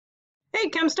Hey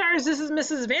ChemStars, this is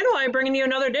Mrs. Vandalay bringing you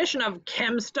another edition of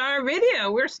ChemStar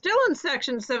Video. We're still in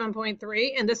section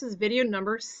 7.3 and this is video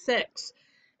number 6.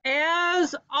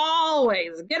 As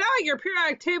always, get out your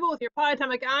periodic table with your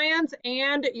polyatomic ions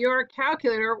and your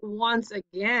calculator once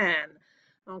again.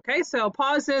 Okay, so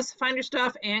pause this, find your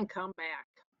stuff, and come back.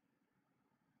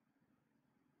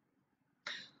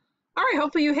 All right,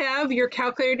 hopefully you have your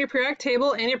calculator, your periodic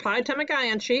table, and your polyatomic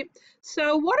ion sheet.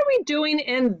 So what are we doing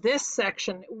in this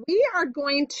section? We are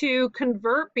going to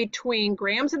convert between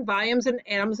grams and volumes and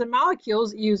atoms and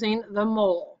molecules using the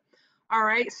mole. All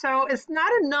right, so it's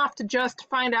not enough to just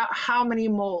find out how many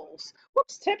moles.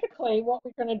 Whoops, typically what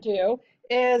we're going to do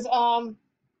is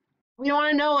we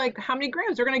want to know like how many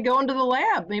grams. We're going to go into the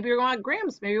lab. Maybe we want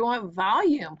grams, maybe we want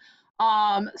volume.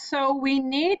 So we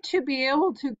need to be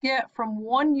able to get from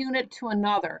one unit to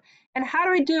another. And how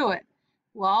do we do it?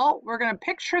 Well, we're going to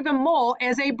picture the mole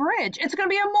as a bridge. It's going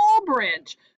to be a mole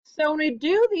bridge. So when we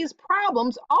do these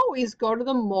problems, always go to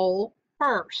the mole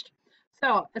first.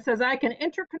 So it says I can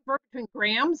interconvert between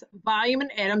grams, volume,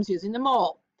 and atoms using the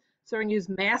mole. So we're going to use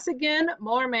mass again,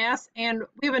 molar mass, and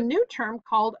we have a new term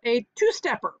called a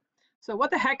two-stepper. So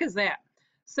what the heck is that?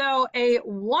 So a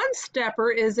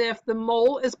one-stepper is if the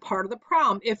mole is part of the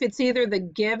problem. If it's either the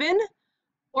given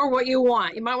or what you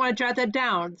want. You might want to jot that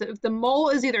down. If the mole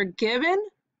is either given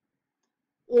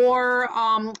or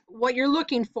what you're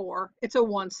looking for, it's a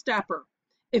one-stepper.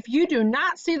 If you do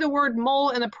not see the word mole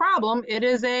in the problem, it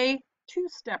is a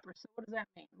two-stepper. So what does that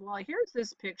mean? Well, here's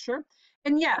this picture.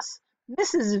 And yes,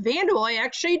 Mrs. Vandalay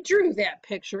actually drew that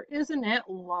picture. Isn't it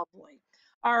lovely?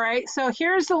 All right, so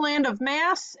here's the land of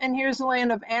mass, and here's the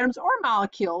land of atoms or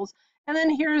molecules, and then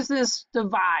here's this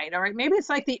divide, all right? Maybe it's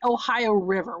like the Ohio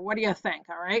River. What do you think,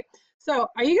 all right? So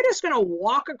are you just going to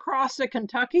walk across to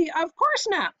Kentucky? Of course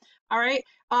not, all right?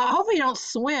 Hopefully you don't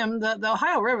swim. The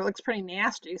Ohio River looks pretty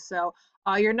nasty, so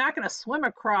you're not going to swim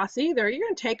across either. You're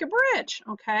going to take a bridge,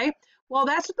 okay? Well,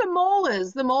 that's what the mole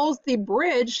is. The mole is the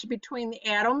bridge between the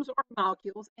atoms or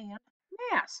molecules and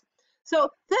mass. So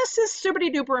this is super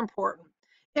duper important.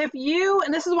 If you,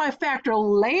 and this is why factor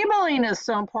labeling is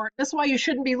so important, this is why you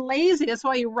shouldn't be lazy, that's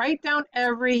why you write down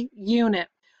every unit.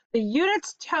 The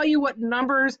units tell you what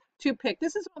numbers to pick.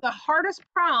 This is one of the hardest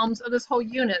problems of this whole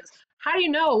unit. How do you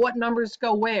know what numbers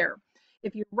go where?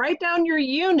 If you write down your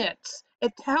units,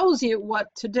 it tells you what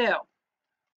to do.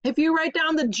 If you write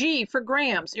down the G for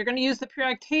grams, you're going to use the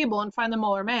periodic table and find the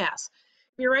molar mass.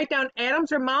 If you write down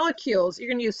atoms or molecules, you're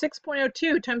going to use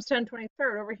 6.02 times 10^23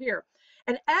 over here.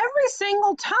 And every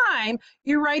single time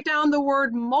you write down the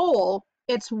word mole,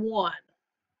 it's 1.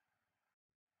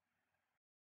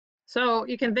 So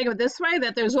you can think of it this way,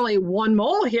 that there's only one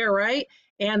mole here, right?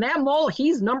 And that mole,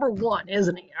 he's number 1,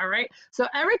 isn't he? All right. So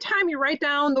every time you write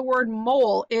down the word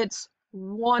mole, it's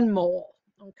 1 mole.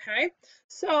 Okay.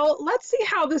 So let's see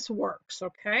how this works.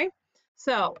 Okay.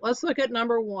 So let's look at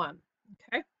number 1.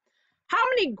 Okay. How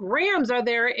many grams are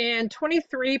there in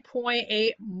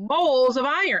 23.8 moles of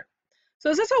iron? So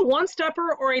is this a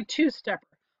one-stepper or a two-stepper?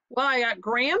 Well, I got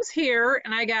grams here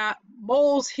and I got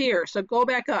moles here. So go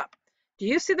back up. Do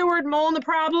you see the word mole in the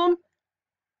problem?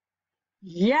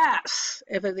 Yes.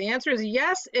 If the answer is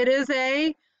yes, it is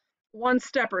a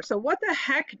one-stepper. So what the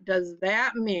heck does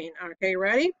that mean? Okay,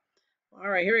 ready? All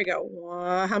right, here we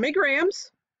go. How many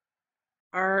grams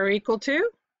are equal to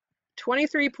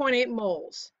 23.8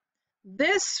 moles?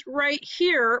 This right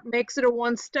here makes it a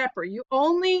one-stepper. You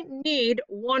only need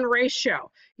one ratio.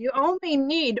 You only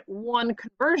need one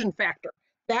conversion factor.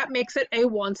 That makes it a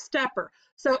one-stepper.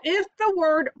 So if the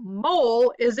word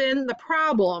mole is in the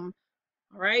problem,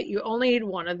 all right, you only need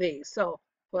one of these. So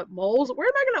put moles.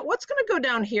 What's gonna go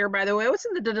down here, by the way? What's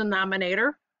in the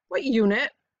denominator? What unit?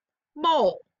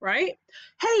 Mole, right?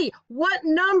 Hey, what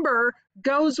number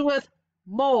goes with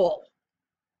mole?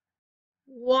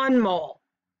 1 mole.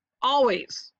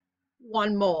 Always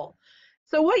 1 mole.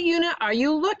 So what unit are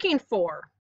you looking for?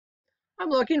 I'm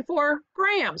looking for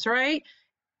grams, right?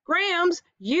 Grams,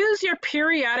 use your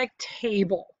periodic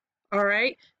table. All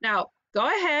right. Now go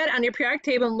ahead on your periodic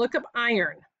table and look up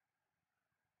iron.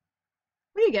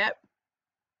 What do you get?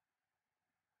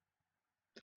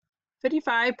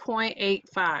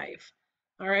 55.85.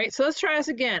 All right. So let's try this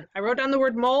again. I wrote down the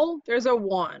word mole. There's a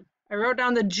 1. I wrote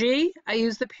down the G. I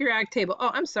used the periodic table. Oh,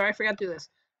 I'm sorry. I forgot to do this.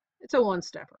 It's a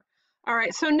one-stepper. All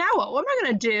right, so now what? What am I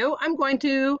going to do? I'm going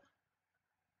to,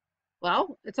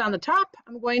 well, it's on the top.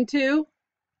 I'm going to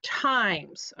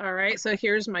times. All right, so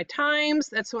here's my times.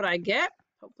 That's what I get.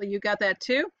 Hopefully you got that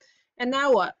too. And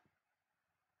now what?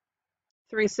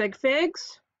 3 sig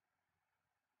figs.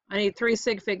 I need 3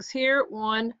 sig figs here.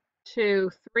 1, 2,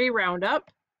 3, round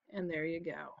up. And there you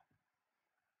go.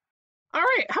 All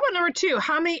right, how about number 2?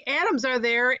 How many atoms are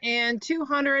there in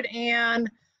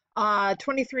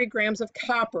 223 grams of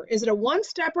copper? Is it a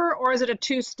one-stepper or is it a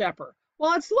two-stepper?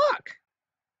 Well, let's look.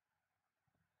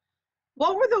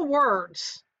 What were the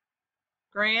words?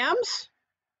 Grams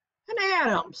and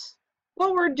atoms.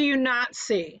 What word do you not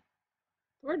see?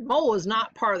 The word mole is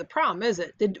not part of the problem, is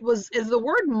it? Is the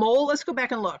word mole? Let's go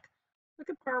back and look. Look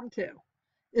at problem 2.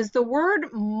 Is the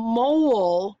word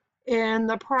mole in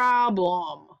the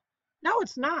problem? No,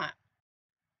 it's not.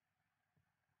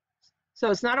 So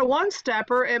it's not a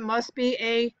one-stepper, it must be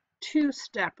a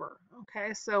two-stepper.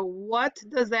 Okay, so what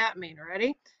does that mean?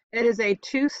 Ready? It is a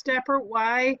two-stepper.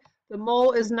 Why? The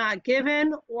mole is not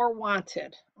given or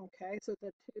wanted. Okay, so it's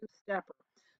a two-stepper.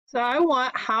 So I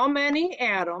want how many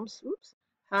atoms,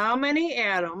 how many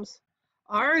atoms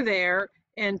are there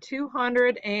in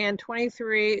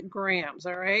 223 grams,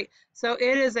 all right? So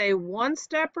it is a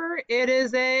one-stepper, it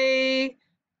is a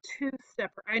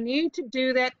two-stepper. I need to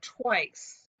do that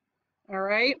twice. All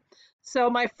right, so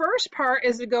my first part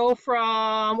is to go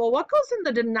from, well, what goes in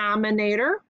the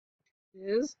denominator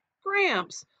is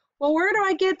grams. Well, where do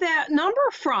I get that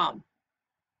number from?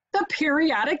 The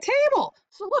periodic table.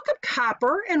 So look up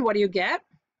copper, and what do you get?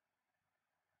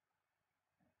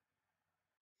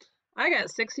 I got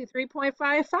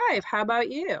 63.55. How about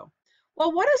you?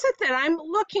 Well, what is it that I'm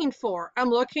looking for? I'm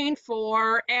looking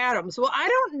for atoms. Well, I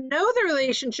don't know the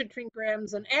relationship between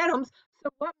grams and atoms, so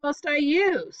what must I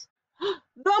use?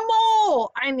 The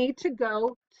mole. I need to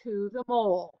go to the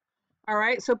mole. All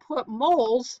right, so put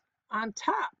moles on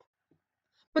top.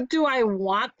 But do I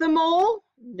want the mole?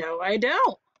 No, I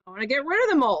don't. I want to get rid of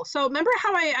the mole. So remember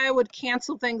how I would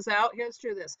cancel things out? Here, let's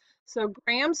do this. So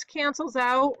grams cancels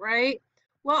out, right?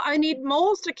 Well, I need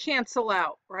moles to cancel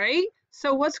out, right?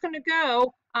 So what's going to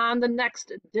go on the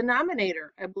next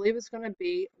denominator? I believe it's going to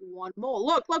be 1 mole.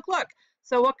 Look, look, look.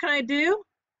 So what can I do?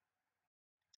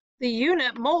 The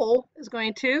unit mole is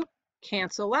going to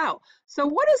cancel out. So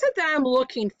what is it that I'm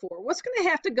looking for? What's going to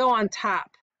have to go on top?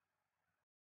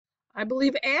 I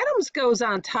believe atoms goes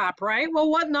on top, right? Well,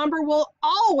 what number will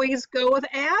always go with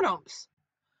atoms?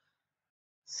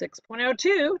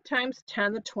 6.02 times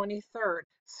 10 to the 23rd.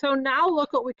 So now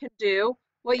look what we can do.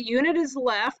 What unit is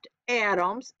left?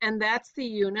 Atoms, and that's the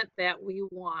unit that we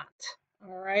want.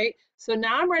 All right, so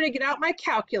now I'm ready to get out my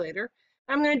calculator.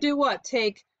 I'm going to do what?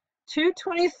 Take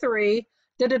 223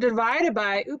 divided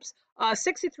by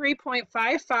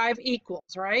 63.55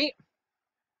 equals, right?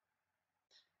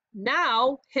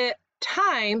 Now hit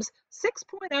times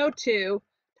 6.02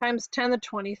 times 10 to the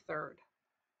 23rd.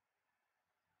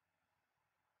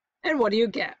 And what do you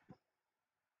get?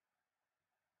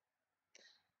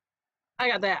 I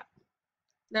got that.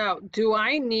 Now, do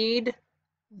I need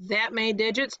that many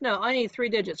digits? No, I need 3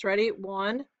 digits. Ready?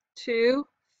 1, 2,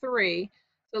 3.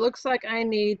 So it looks like I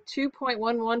need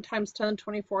 2.11 times 10 to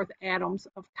the 24th atoms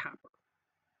of copper.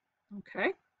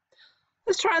 Okay,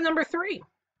 let's try number 3.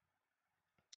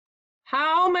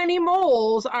 How many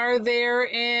moles are there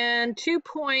in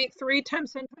 2.3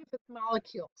 times 10 to the 25th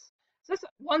molecules? Is this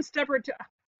one step or two?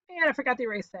 Man, I forgot to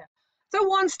erase that. It's a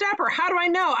one-stepper. How do I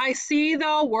know? I see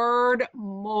the word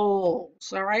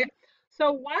moles, all right?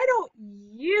 So why don't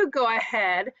you go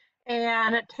ahead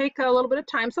and take a little bit of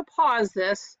time, so pause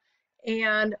this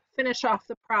and finish off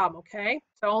the problem, okay?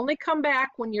 So only come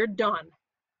back when you're done.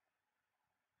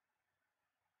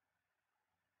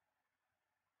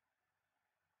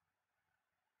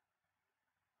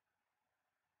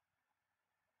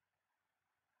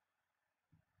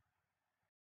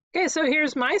 Okay, so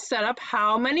here's my setup.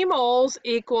 How many moles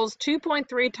equals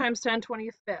 2.3 times 10 to the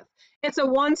 25th? It's a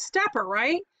one-stepper,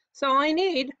 right? So I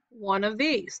need one of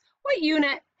these. What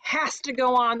unit has to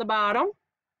go on the bottom?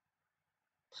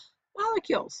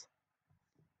 Molecules.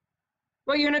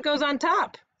 What unit goes on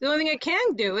top? The only thing it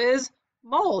can do is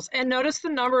moles. And notice the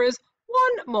number is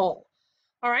 1 mole.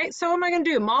 All right, so what am I going to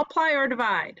do? Multiply or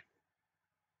divide?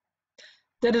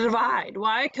 Divide.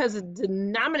 Why? Because the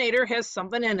denominator has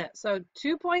something in it. So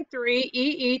 2.3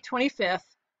 EE 25th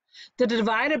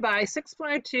divided by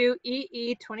 6.02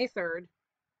 EE 23rd.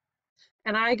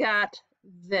 And I got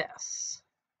this.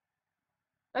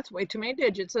 That's way too many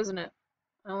digits, isn't it?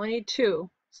 I only need 2,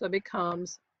 so it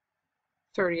becomes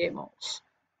 38 moles.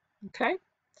 Okay,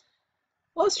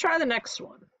 well, let's try the next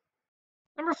one.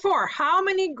 Number 4, how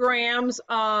many grams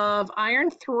of iron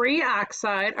 3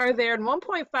 oxide are there in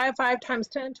 1.55 times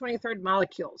 10 to the 23rd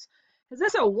molecules? Is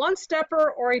this a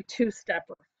one-stepper or a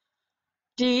two-stepper?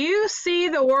 Do you see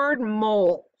the word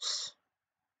moles?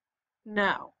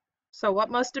 No. So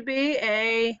what must it be?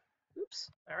 A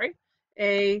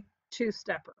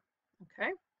two-stepper.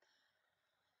 Okay.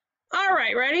 All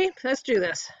right, ready? Let's do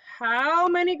this. how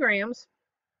many grams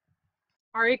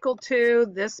are equal to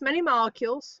this many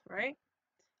molecules, right?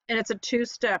 And it's a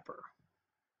two-stepper.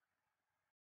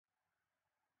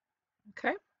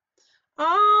 Okay.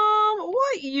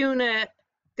 What unit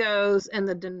goes in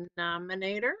the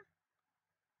denominator?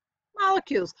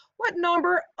 Molecules. What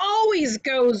number always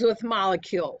goes with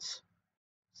molecules?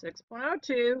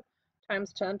 6.02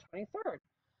 times 10 to the 23rd.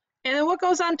 And then what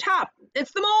goes on top?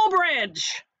 It's the mole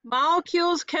bridge.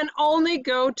 Molecules can only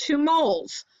go to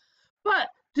moles. But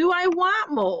do I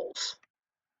want moles?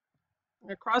 I'm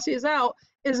going to cross these out.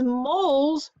 Is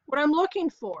moles what I'm looking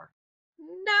for?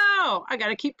 No, I got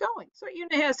to keep going. So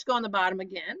unit has to go on the bottom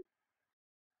again.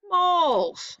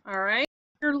 Moles, all right?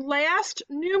 Your last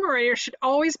numerator should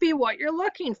always be what you're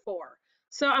looking for.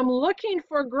 So I'm looking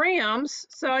for grams,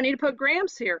 so I need to put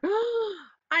grams here.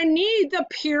 I need the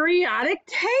periodic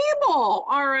table,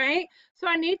 all right? So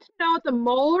I need to know what the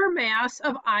molar mass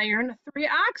of iron 3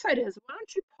 oxide is. Why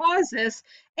don't you pause this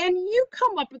and you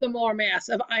come up with the molar mass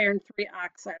of iron 3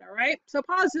 oxide, all right? So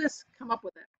pause this, come up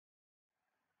with it.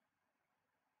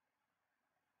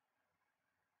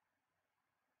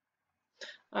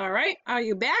 All right, are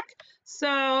you back?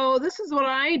 So this is what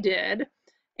I did.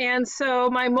 And so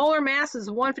my molar mass is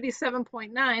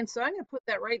 157.9, so I'm going to put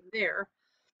that right there.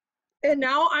 And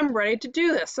now I'm ready to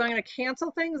do this. So I'm going to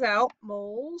cancel things out.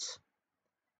 Moles,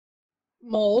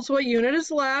 what unit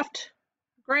is left?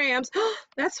 Grams.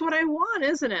 That's what I want,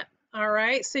 isn't it? All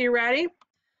right, so you ready?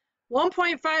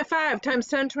 1.55 times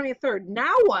 10 to the 23rd.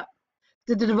 Now what?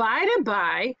 Divided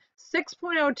by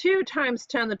 6.02 times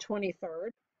 10 to the 23rd.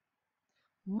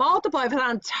 Multiply it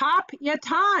on top, you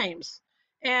times.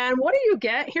 And what do you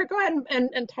get? Here, go ahead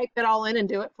and type that all in and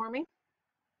do it for me.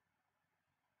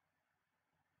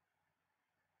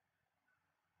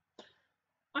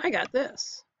 I got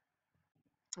this.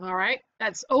 All right,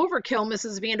 that's overkill,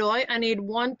 Mrs. Vandeloy. I need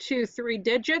 1, 2, 3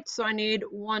 digits, so I need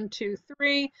 1, 2,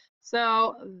 3.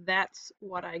 So that's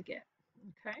what I get.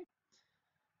 Okay.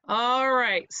 All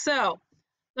right, so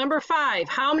number 5,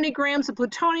 how many grams of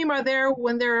plutonium are there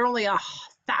when there are only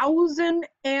 1,000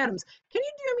 atoms? Can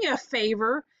you do me a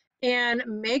favor and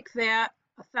make that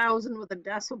 1,000 with a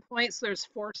decimal point so there's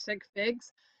 4 sig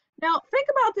figs? Now think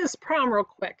about this problem real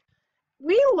quick.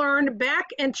 We learned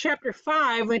back in chapter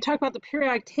 5 when we talked about the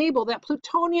periodic table that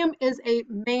plutonium is a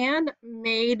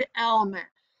man-made element.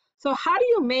 So how do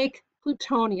you make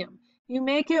plutonium? You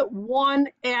make it one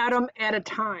atom at a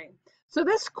time. So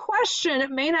this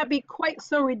question may not be quite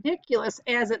so ridiculous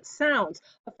as it sounds.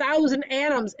 1,000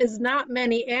 atoms is not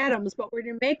many atoms, but when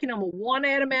you're making them one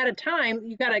atom at a time,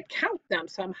 you got to count them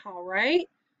somehow, right?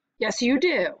 Yes, you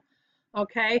do.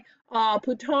 Okay,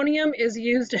 plutonium is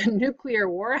used in nuclear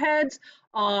warheads,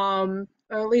 or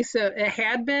at least it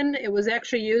had been. It was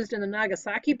actually used in the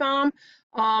Nagasaki bomb.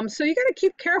 So you got to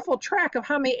keep careful track of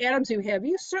how many atoms you have.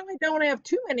 You certainly don't want to have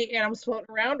too many atoms floating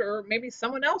around, or maybe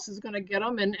someone else is going to get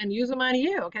them and use them on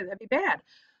you. Okay, that'd be bad.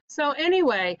 So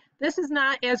anyway, this is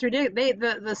not as ridiculous.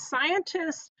 The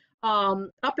scientists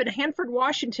up in Hanford,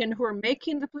 Washington, who are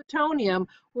making the plutonium,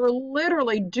 were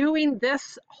literally doing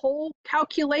this whole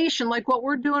calculation like what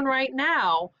we're doing right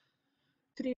now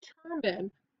to determine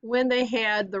when they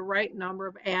had the right number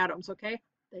of atoms, okay?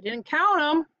 They didn't count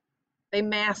them, they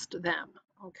massed them,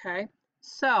 okay?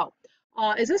 So,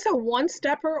 is this a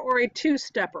one-stepper or a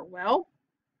two-stepper? Well,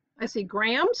 I see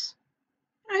grams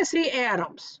and I see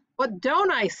atoms. What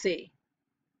don't I see?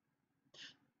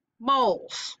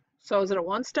 Moles. So is it a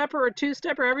one-stepper or a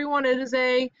two-stepper? Everyone, it is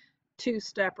a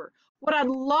two-stepper. What I'd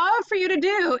love for you to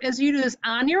do is you do this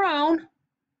on your own,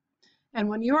 and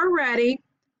when you are ready,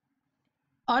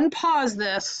 unpause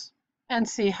this and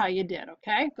see how you did,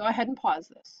 okay? Go ahead and pause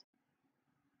this.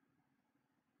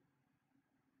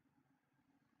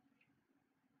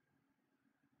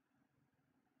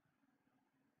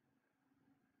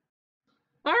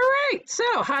 All right,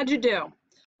 so how'd you do?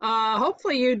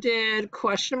 Hopefully you did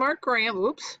question mark gram,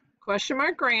 oops, question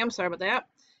mark gram, sorry about that,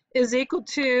 is equal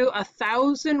to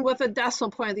 1,000 with a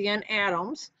decimal point at the end,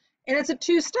 atoms. And it's a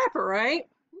two-stepper, right?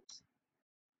 Oops.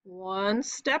 One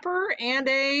stepper and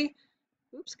a,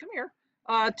 oops, come here,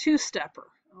 two-stepper,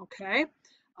 okay?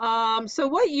 So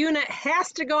what unit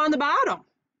has to go on the bottom?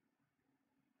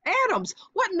 Atoms.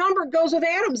 What number goes with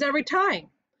atoms every time?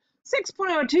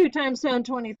 6.02 times 10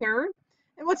 to the 23rd.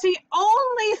 And what's the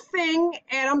only thing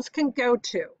atoms can go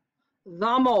to?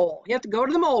 The mole. You have to go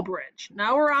to the mole bridge.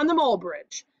 Now we're on the mole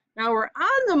bridge. Now we're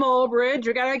on the mole bridge.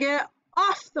 We got to get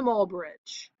off the mole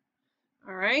bridge.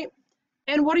 All right.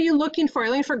 And what are you looking for?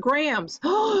 You're looking for grams.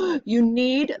 You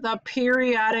need the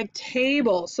periodic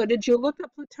table. So did you look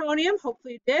up plutonium?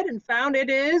 Hopefully you did and found it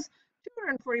is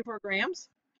 244 grams.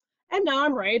 And now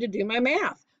I'm ready to do my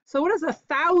math. So what is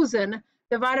 1,000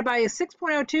 divided by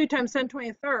 6.02 times 10 to the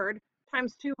 23rd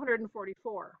times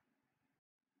 244?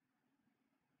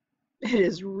 It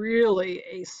is really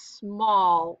a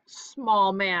small,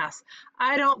 small mass.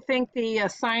 I don't think the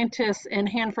scientists in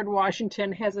Hanford,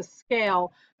 Washington has a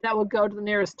scale that would go to the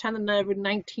nearest 10 to the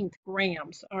 19th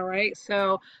grams. All right,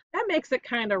 so that makes it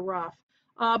kind of rough.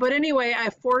 But anyway, I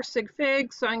have 4 sig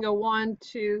figs, so I can go 1,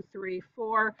 2, 3,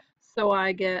 4. So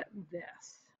I get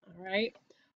this. All right.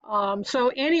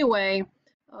 So anyway,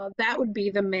 that would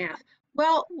be the math.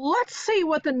 Well, let's see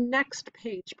what the next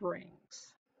page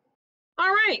brings. All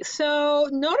right, so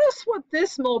notice what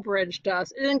this mole bridge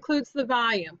does. It includes the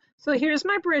volume. So here's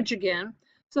my bridge again.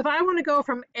 So if I want to go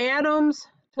from atoms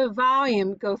to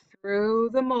volume, go through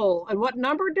the mole. And what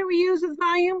number do we use as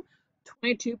volume?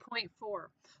 22.4.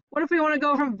 What if we want to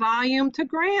go from volume to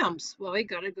grams? Well, we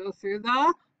got to go through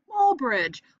the mole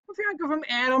bridge. If you want to go from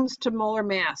atoms to molar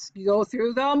mass, you go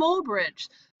through the mole bridge.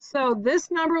 So this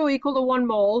number will equal to 1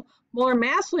 mole, molar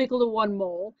mass will equal to 1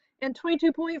 mole, and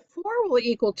 22.4 will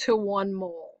equal to 1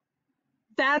 mole.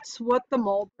 That's what the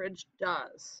mole bridge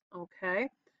does, okay?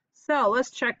 So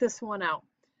let's check this one out.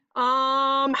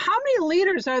 How many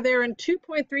liters are there in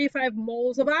 2.35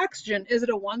 moles of oxygen? Is it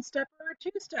a 1-stepper or a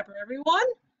 2-stepper, everyone?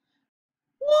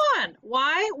 1.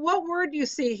 Why? What word do you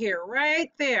see here?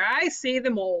 Right there, I see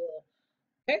the mole.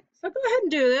 Okay, so go ahead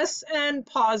and do this and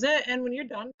pause it, and when you're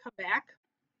done, come back.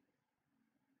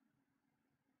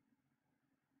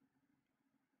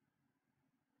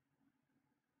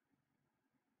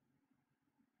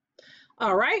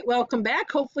 All right, welcome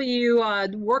back. Hopefully you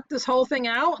worked this whole thing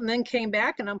out and then came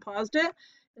back and unpaused it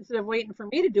instead of waiting for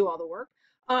me to do all the work.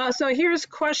 So here's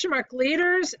question mark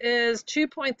liters is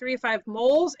 2.35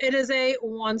 moles. It is a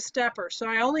 1-stepper, so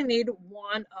I only need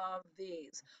 1 of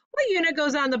these. What unit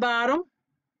goes on the bottom?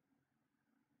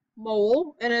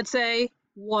 Mole, and it's a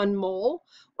 1 mole.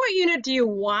 What unit do you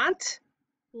want?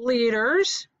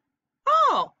 Liters.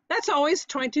 Oh, that's always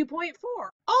 22.4,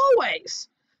 always.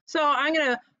 So I'm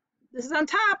going to, this is on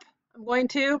top, I'm going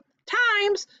to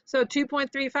times, so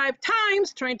 2.35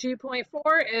 times 22.4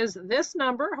 is this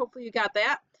number. Hopefully you got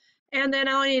that. And then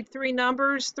I only need 3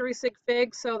 numbers, 3 sig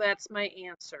figs, so that's my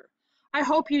answer. I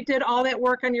hope you did all that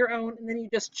work on your own and then you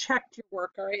just checked your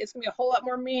work, all right? It's gonna be a whole lot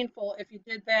more meaningful if you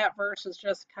did that versus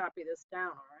just copy this down,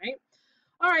 all right?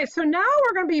 All right, so now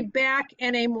we're gonna be back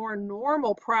in a more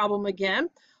normal problem again.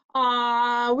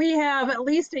 We have at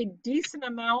least a decent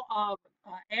amount of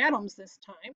atoms this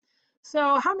time.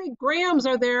 So how many grams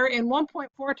are there in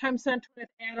 1.4 times 10 to the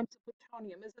 20th atoms of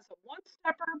plutonium? Is this a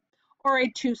 1-stepper or a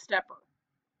 2-stepper?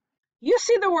 You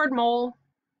see the word mole?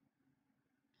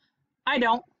 I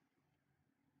don't.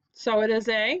 So it is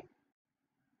a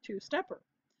 2-stepper.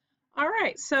 All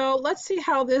right, so let's see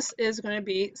how this is going to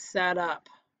be set up.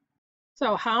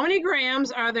 So how many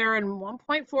grams are there in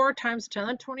 1.4 times 10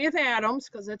 to the 20th atoms,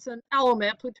 because it's an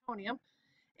element, plutonium,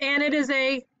 and it is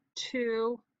a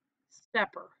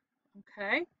 2-stepper,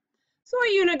 okay? So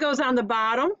a unit goes on the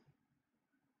bottom.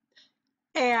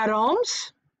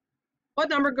 Atoms. What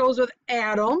number goes with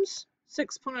atoms?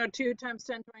 6.02 times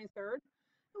 10 to the 23rd.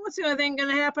 And what's the other thing going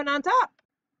to happen on top?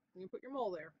 You put your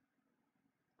mole there.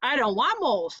 I don't want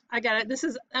moles. I got it. This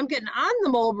is, I'm getting on the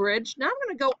mole bridge. Now I'm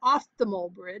going to go off the mole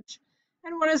bridge.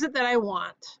 And what is it that I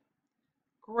want?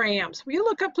 Grams. Will you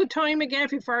look up plutonium again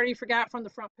if you've already forgot from the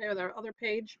front page or the other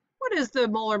page? What is the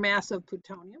molar mass of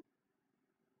plutonium?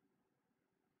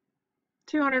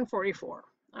 244.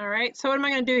 All right, so what am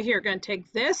I going to do here? Going to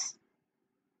take this,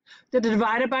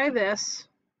 divide it by this,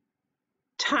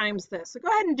 times this. So go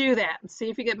ahead and do that and see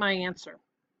if you get my answer.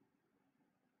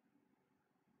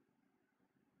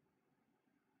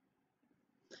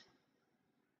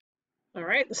 All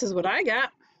right, this is what I got.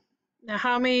 Now,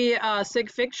 how many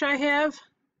sig figs should I have?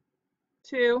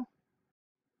 2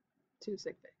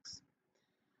 sig figs.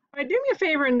 All right, do me a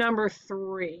favor in number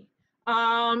 3.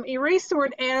 Erase the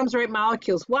word atoms, write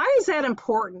molecules. Why is that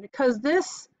important? Because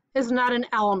this is not an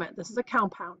element. This is a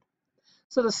compound.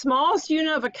 So the smallest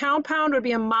unit of a compound would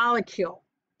be a molecule.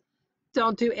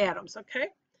 Don't do atoms, okay?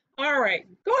 All right,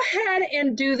 go ahead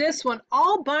and do this one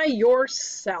all by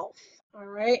yourself. All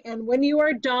right, and when you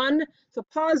are done, so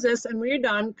pause this, and when you're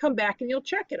done, come back and you'll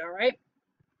check it, all right?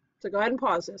 So go ahead and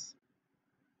pause this.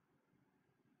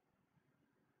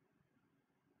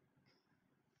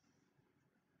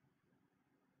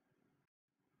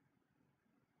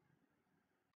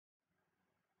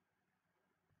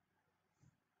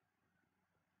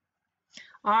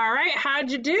 All right, how'd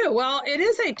you do? Well, it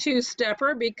is a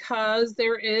 2-stepper because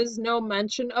there is no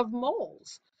mention of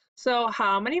moles. So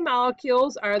how many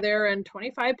molecules are there in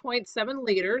 25.7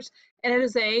 liters? And it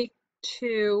is a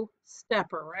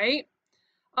two-stepper, right?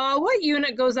 What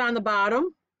unit goes on the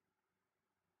bottom?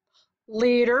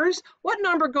 Liters. What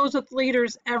number goes with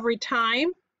liters every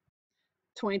time?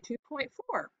 22.4.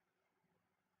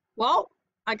 Well,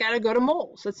 I got to go to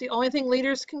moles. That's the only thing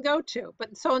liters can go to.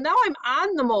 But so now I'm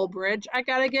on the mole bridge. I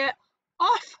got to get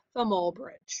off the mole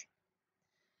bridge.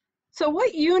 So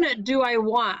what unit do I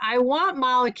want? I want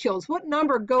molecules. What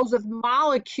number goes with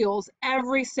molecules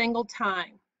every single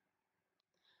time?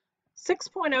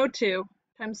 6.02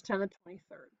 times 10 to the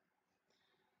 23rd.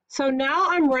 So now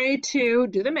I'm ready to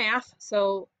do the math.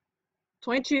 So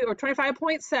 22 or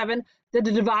 25.7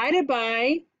 divided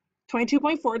by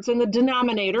 22.4. It's in the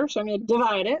denominator, so I'm going to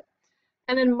divide it.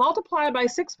 And then multiply by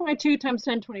 6.2 times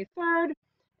 10 to the 23rd.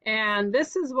 And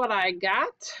this is what I got.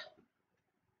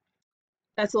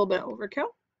 That's a little bit of overkill.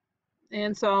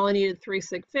 And so I only needed 3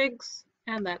 sig figs,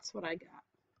 and that's what I got.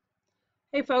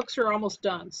 Hey folks, we're almost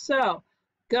done. So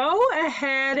go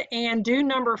ahead and do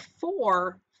number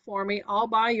 4 for me all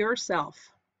by yourself.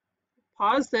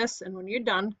 Pause this, and when you're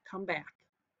done, come back.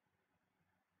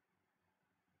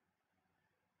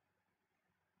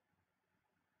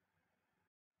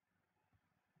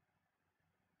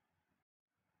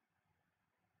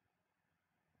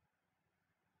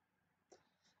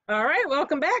 All right,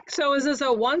 welcome back. So is this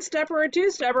a one-stepper or a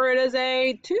two-stepper? It is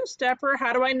a two-stepper.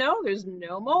 How do I know? There's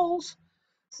no moles.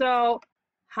 So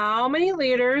how many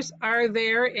liters are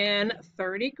there in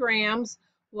 30 grams?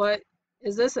 What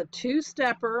is this, a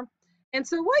two-stepper? And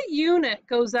so what unit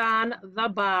goes on the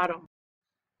bottom?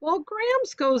 Well,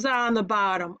 grams goes on the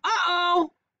bottom.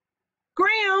 Uh-oh,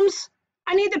 grams.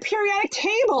 I need the periodic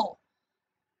table.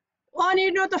 Well, I need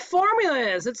to know what the formula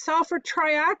is. It's sulfur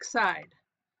trioxide.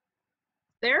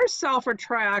 There's sulfur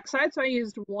trioxide, so I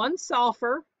used 1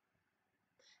 sulfur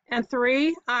and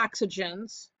 3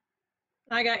 oxygens.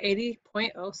 I got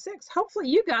 80.06. Hopefully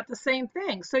you got the same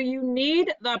thing. So you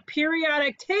need the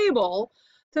periodic table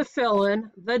to fill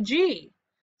in the G.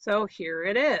 So here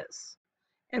it is.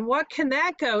 And what can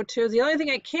that go to? The only thing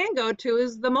it can go to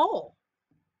is the mole.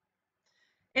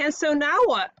 And so now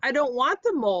what? I don't want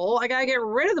the mole. I got to get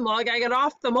rid of the mole. I got to get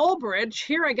off the mole bridge.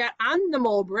 Here I got on the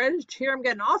mole bridge. Here I'm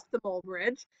getting off the mole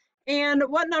bridge. And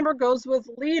what number goes with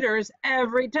liters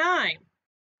every time?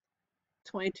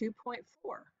 22.4.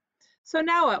 So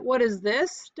now what? What is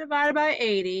this divided by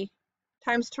 80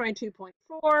 times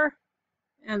 22.4?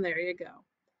 And there you go.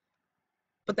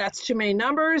 But that's too many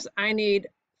numbers. I need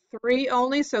 3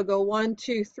 only. So go 1,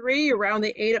 2, 3. You round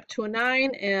the 8 up to a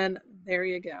 9. And there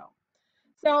you go.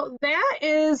 So that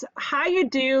is how you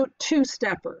do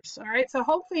two-steppers, all right? So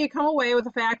hopefully you come away with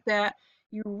the fact that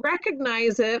you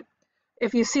recognize it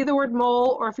if you see the word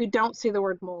mole or if you don't see the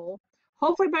word mole.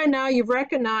 Hopefully by now you've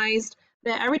recognized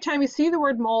that every time you see the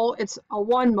word mole, it's a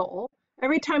 1 mole.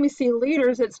 Every time you see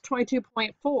liters, it's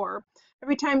 22.4.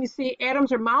 Every time you see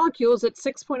atoms or molecules, it's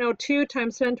 6.02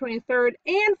 times 10 to the 23rd.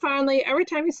 And finally, every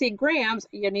time you see grams,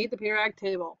 you need the periodic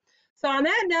table. So on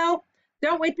that note,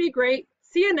 don't wait to be great.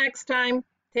 See you next time.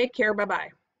 Take care. Bye-bye.